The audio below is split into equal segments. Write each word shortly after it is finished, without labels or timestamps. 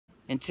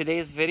In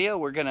today's video,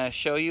 we're going to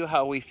show you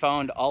how we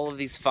found all of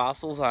these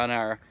fossils on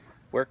our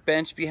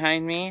workbench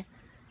behind me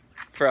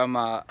from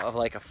of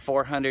like a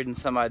 400 and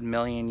some odd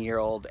million year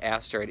old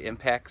asteroid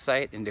impact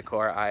site in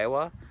Decorah,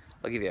 Iowa.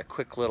 I'll give you a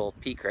quick little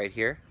peek right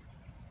here.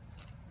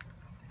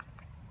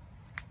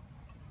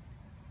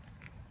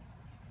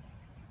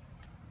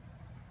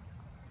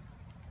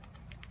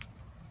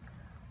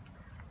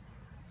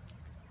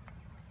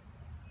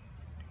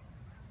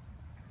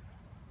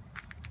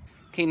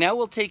 Okay, now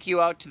we'll take you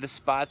out to the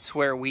spots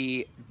where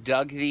we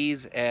dug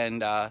these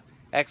and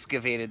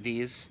excavated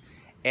these.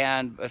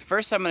 And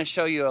first I'm going to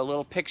show you a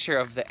little picture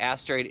of the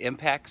asteroid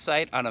impact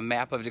site on a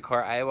map of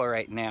Decorah, Iowa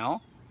right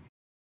now.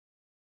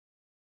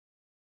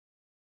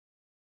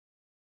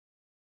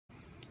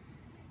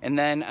 And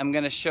then I'm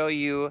going to show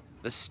you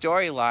the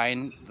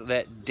storyline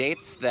that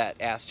dates that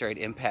asteroid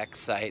impact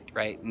site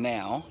right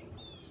now.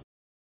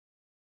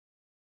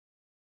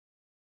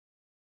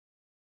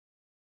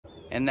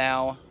 And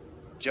now,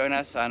 join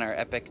us on our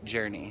epic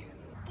journey.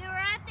 Okay, we're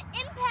at the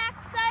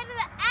impact site of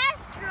the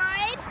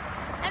asteroid,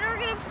 and we're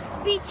going to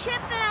be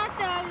chipping out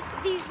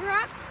these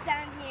rocks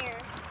down here.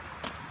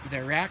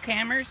 The rock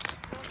hammers?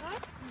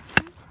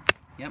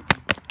 Yep.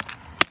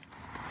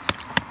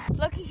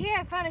 Looky here,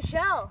 I found a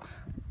shell.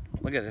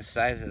 Look at the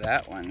size of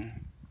that one.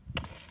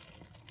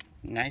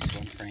 Nice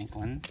one,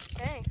 Franklin.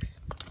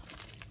 Thanks.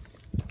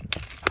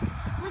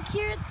 Look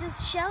here at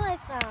this shell I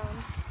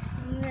found.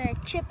 I'm going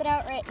to chip it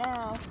out right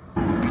now.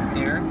 Right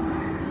there.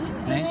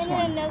 Nice and then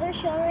one. Another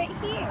shell right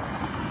here.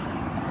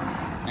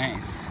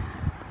 Nice.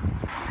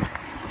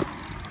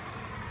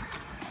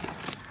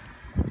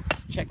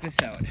 Check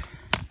this out.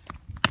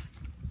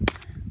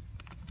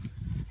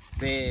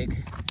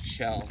 Big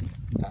shell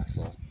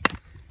fossil.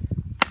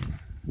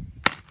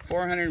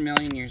 400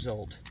 million years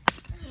old.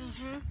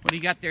 What do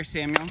you got there,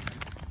 Samuel?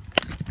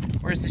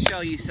 Where's the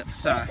shell you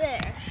saw? Right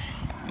there.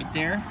 Right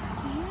there?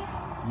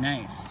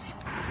 Nice.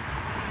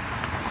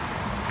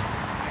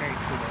 Very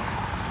cool.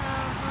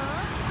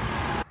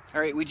 All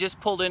right, we just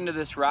pulled into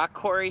this rock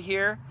quarry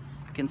here.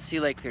 You can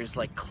see like there's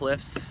like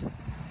cliffs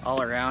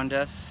all around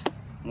us,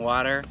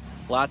 water,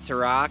 lots of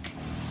rock.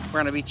 We're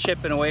gonna be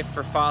chipping away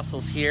for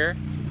fossils here.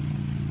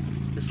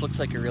 This looks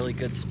like a really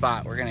good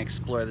spot. We're gonna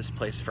explore this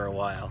place for a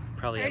while.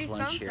 Probably have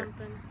lunch here.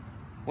 Something.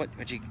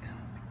 What'd you?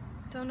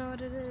 Don't know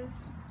what it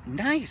is.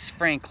 Nice,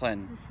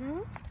 Franklin.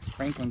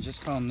 Franklin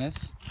just found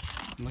this.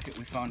 Look at what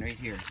we found right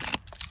here.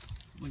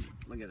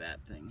 Look at that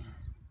thing.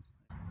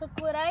 Look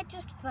what I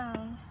just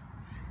found.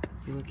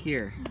 See, look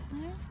here.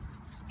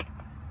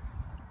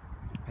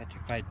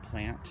 Petrified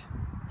plant.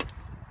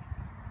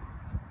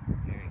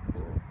 Very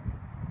cool.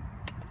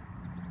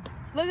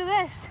 Look at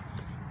this.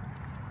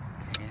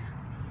 Yeah.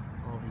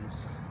 All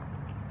these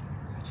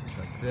creatures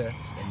like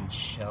this and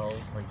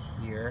shells like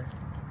here.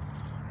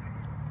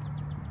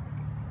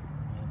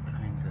 All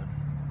kinds of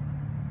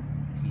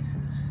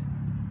pieces.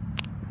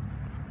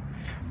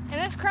 In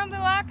this crumbly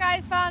rock,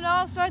 I found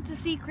all sorts of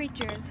sea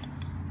creatures.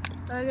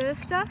 Look at this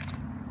stuff.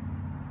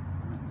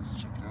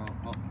 Let's check it out.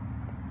 Oh.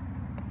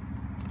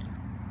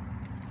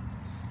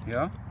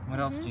 Yeah? What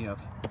else do you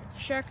have?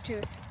 Shark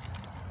tooth.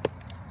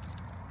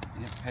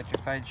 Yep,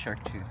 petrified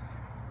shark tooth.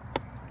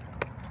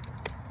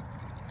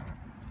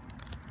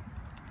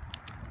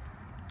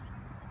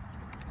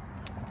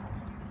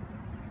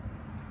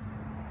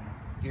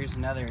 Here's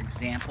another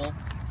example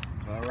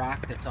of a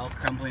rock that's all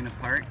crumbling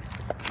apart.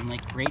 And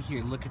like right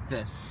here, look at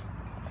this.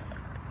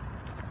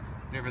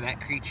 Whatever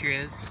that creature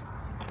is,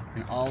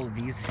 and all of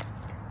these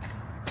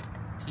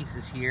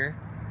pieces here,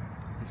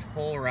 this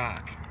whole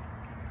rock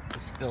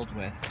is filled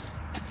with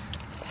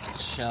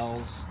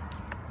shells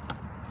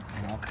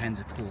and all kinds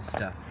of cool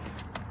stuff.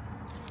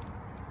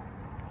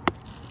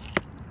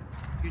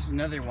 Here's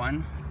another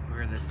one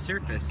where the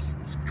surface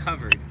is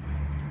covered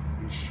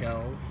in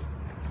shells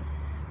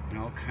and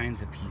all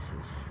kinds of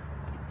pieces,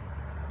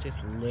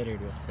 just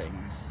littered with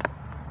things.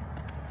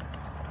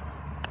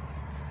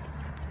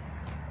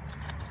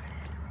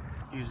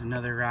 Here's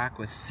another rock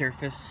with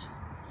surface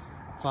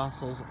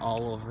fossils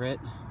all over it.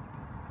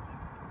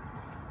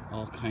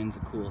 All kinds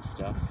of cool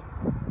stuff,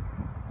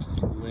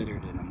 just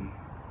littered in them.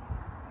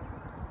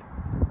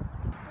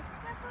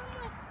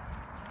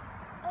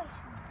 A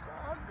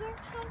bug or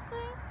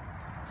something?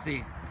 Let's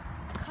see.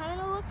 Kind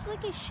of looks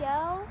like a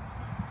shell.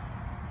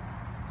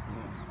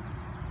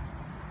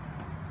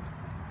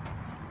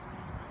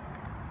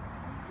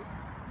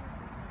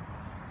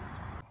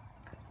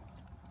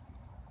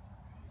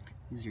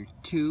 These are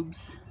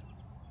tubes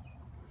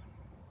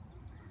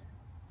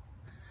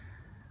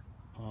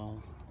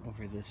all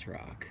over this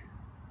rock.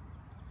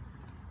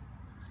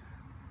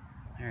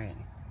 All right,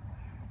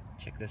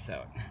 check this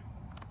out.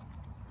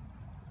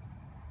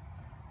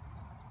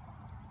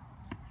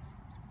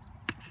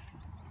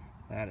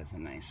 That is a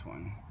nice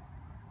one.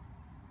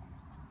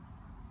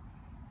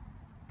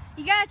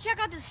 You gotta check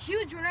out this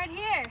huge one right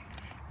here.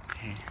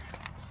 Okay,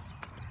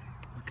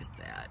 look at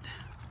that.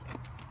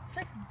 It's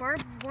like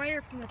barbed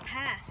wire from the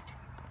past.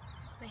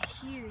 But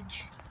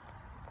huge.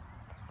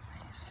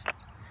 Nice.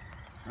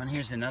 And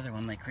here's another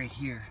one, like right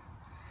here.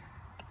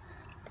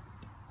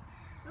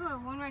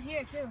 one right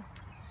here too.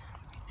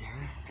 Right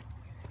there.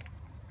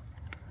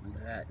 Look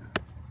at that.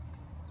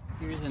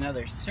 Here's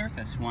another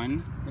surface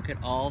one. Look at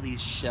all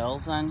these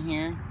shells on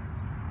here.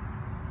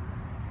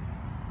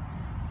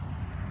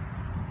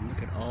 And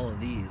look at all of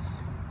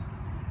these.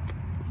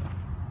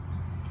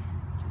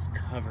 Just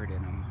covered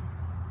in them.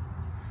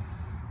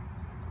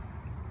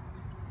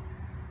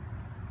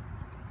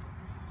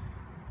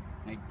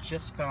 I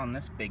just found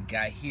this big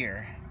guy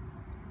here.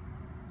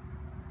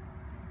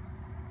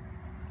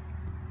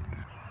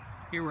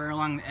 Here we're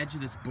along the edge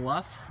of this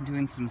bluff,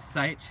 doing some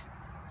site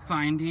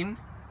finding.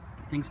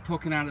 Things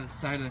poking out of the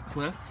side of the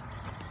cliff.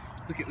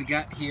 Look at what we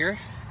got here.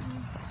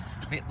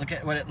 Wait, look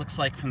at what it looks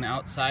like from the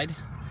outside.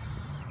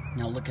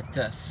 Now look at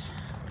this.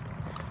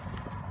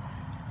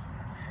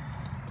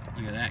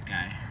 Look at that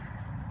guy.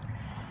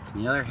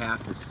 And the other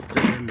half is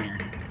still in there.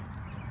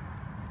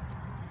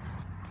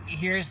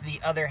 Here's the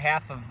other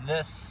half of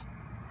this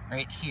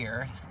right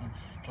here. It's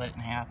split it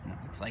in half and it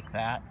looks like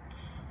that.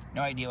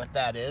 No idea what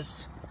that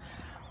is.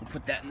 We'll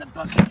put that in the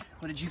bucket.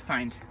 What did you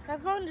find? I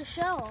found a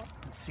shell.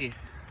 Let's see.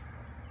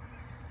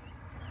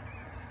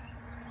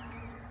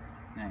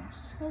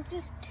 Nice. I was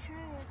just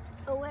tearing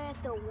it away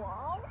at the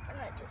wall and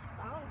I just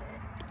found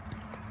it.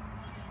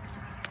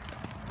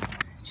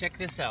 Check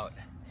this out.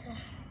 I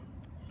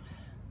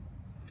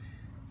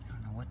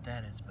don't know what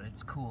that is, but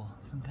it's cool.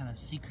 Some kind of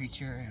sea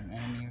creature, an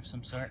enemy of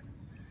some sort.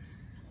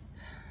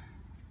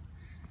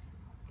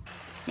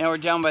 Now we're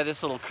down by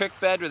this little creek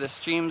bed where the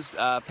stream's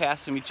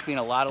passing between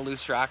a lot of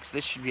loose rocks.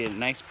 This should be a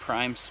nice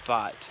prime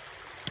spot.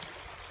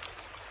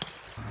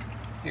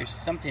 Here's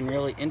something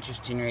really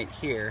interesting right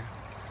here.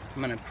 I'm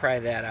gonna pry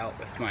that out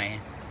with my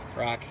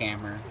rock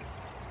hammer.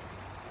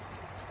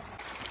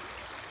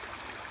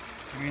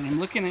 And I'm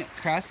looking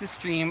across the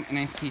stream and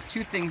I see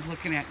two things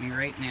looking at me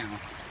right now.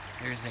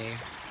 There's a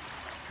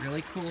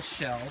really cool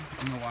shell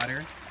in the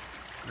water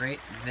right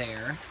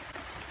there.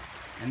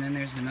 And then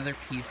there's another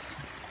piece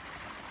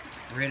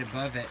right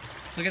above it.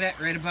 Look at that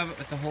right above it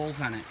with the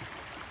holes on it.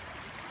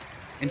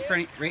 In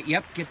front, right,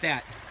 yep, get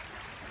that.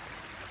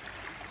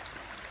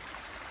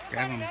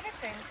 Grab them. Another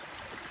thing.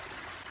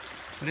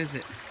 What is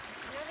it?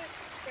 Another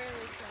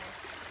fairly small.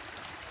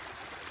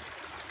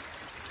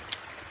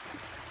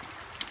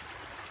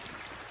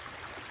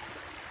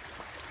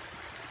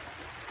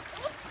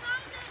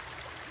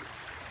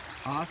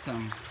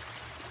 Awesome.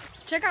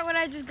 Check out what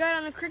I just got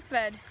on the creek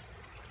bed.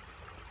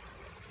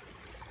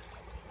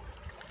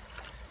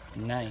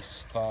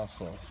 Nice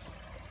fossils.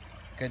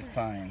 Good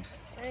find.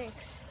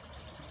 Thanks.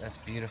 That's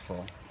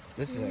beautiful.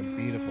 This is a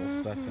beautiful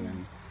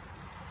specimen.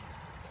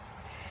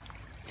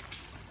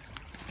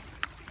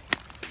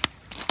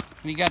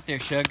 What do you got there,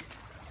 Shug?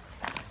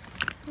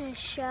 A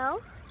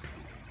shell.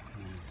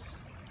 Nice.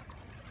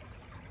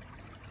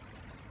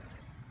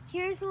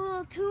 Here's a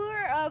little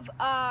tour of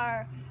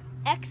our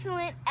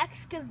excellent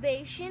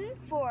excavation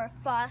for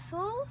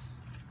fossils.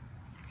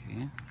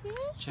 Okay.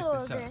 Let's check So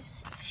this out.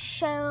 there's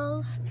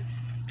shells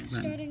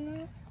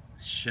starting off.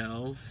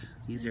 Shells.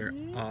 These are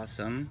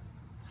awesome.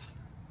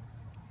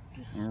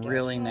 Starting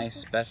Really off nice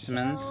with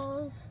specimens.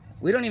 shells.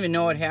 We don't even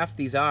know what half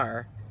these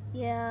are,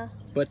 Yeah.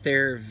 but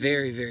they're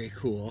very, very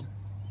cool.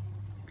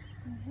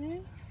 hmm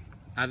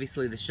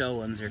Obviously the shell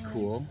ones are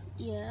cool.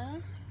 Yeah.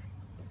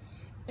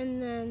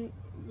 And then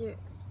there.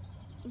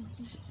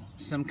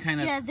 Some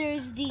kind of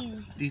There's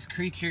these.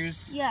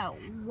 creatures. Yeah,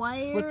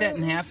 wire. Split that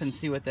in half and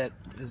see what that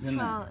is in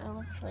there. So it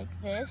looks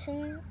like this,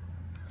 and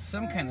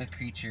Some kind of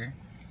creature.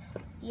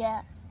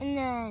 yeah, and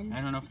then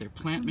I don't know if they're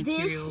plant this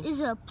materials. is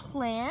a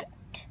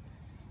plant.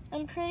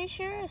 I'm pretty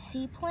sure a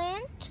sea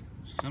plant.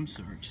 Some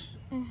sort.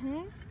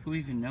 Mhm. Who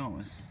even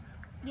knows?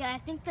 Yeah, I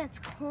think that's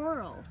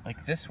coral.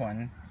 Like this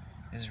one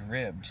is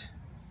ribbed.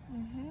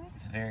 Mhm.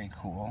 It's very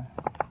cool.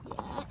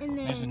 Yeah, and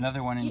then There's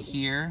another one in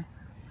here.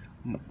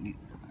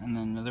 And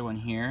then another one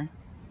here.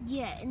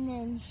 yeah, and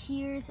then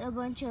here's a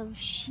bunch of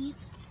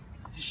sheets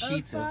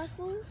Sheets of of,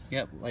 fossils.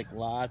 yep, like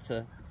lots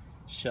of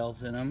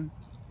shells in them.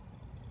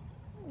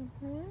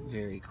 Mhm.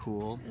 Very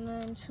cool. And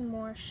then some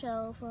more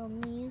shells on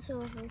these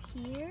over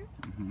here.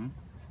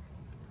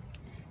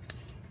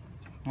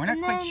 We're not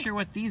And quite then- sure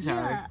what these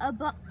Yeah,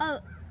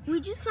 are.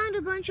 we just found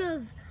a bunch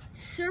of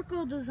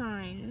circle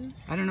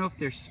designs. I don't know if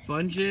they're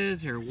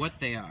sponges or what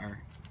they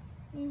are,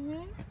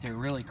 Mhm. but they're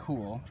really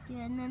cool.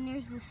 Yeah, and then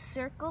there's this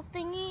circle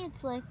thingy.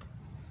 It's like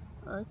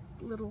a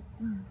little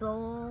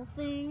bowl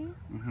thing.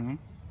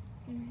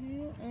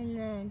 And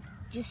then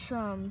just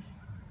some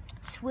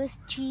Swiss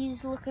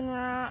cheese looking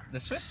rock. The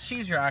Swiss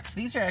cheese rocks,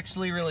 these are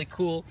actually really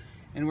cool,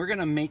 and we're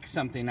gonna make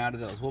something out of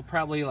those. We'll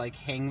probably like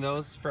hang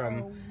those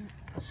from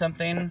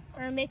something.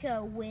 Or make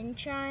a wind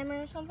chime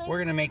or something. We're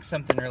gonna make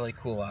something really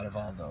cool out of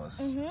all those.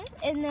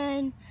 And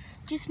then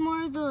just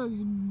more of those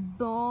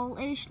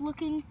ball-ish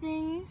looking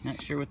things. Not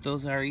sure what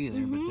those are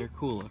either, but they're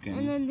cool looking.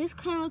 And then this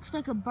kind of looks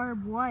like a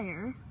barbed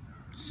wire.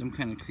 Some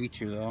kind of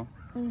creature though.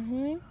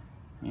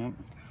 Yep.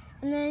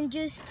 And then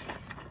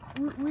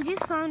we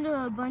just found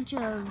a bunch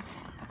of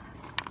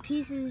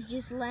pieces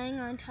just laying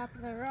on top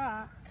of the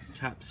rocks.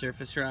 Top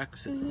surface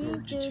rocks that were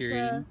There's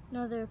deteriorating.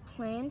 another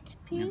plant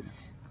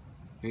piece.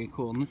 Very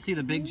cool. And let's see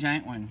the big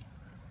giant one.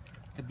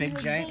 The big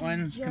giant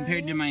one giant.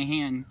 compared to my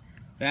hand.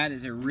 That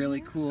is a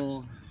really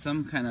cool,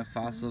 some kind of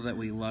fossil that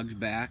we lugged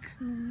back.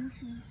 And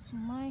this is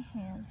my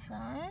hand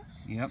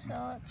size. Yep.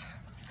 So it's,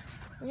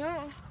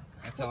 yeah.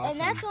 That's awesome. And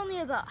that's only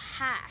about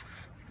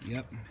half.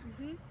 Yep.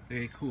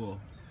 Very cool.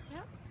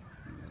 Yep.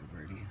 Little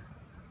birdie.